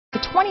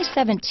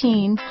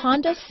2017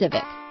 Honda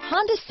Civic.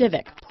 Honda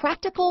Civic,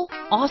 practical,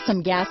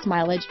 awesome gas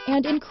mileage,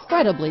 and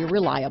incredibly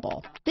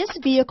reliable. This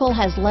vehicle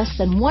has less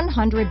than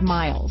 100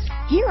 miles.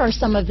 Here are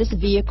some of this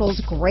vehicle's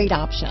great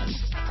options: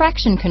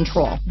 traction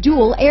control,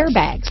 dual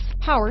airbags,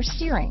 power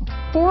steering,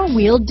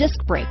 four-wheel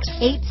disc brakes,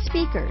 8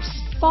 speakers,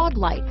 fog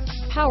lights,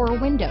 power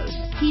windows,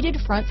 heated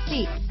front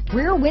seats,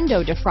 rear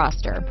window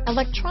defroster,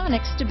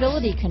 electronic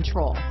stability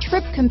control,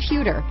 trip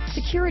computer,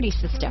 security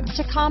system,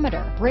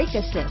 tachometer, brake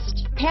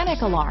assist,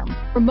 panic alarm,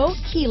 remote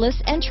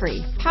keyless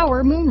entry,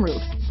 power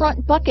moonroof,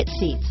 front bucket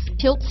seats,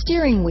 tilt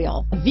steering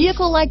wheel. A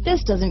vehicle like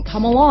this doesn't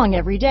come along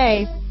every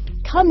day.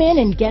 Come in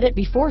and get it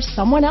before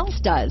someone else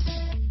does.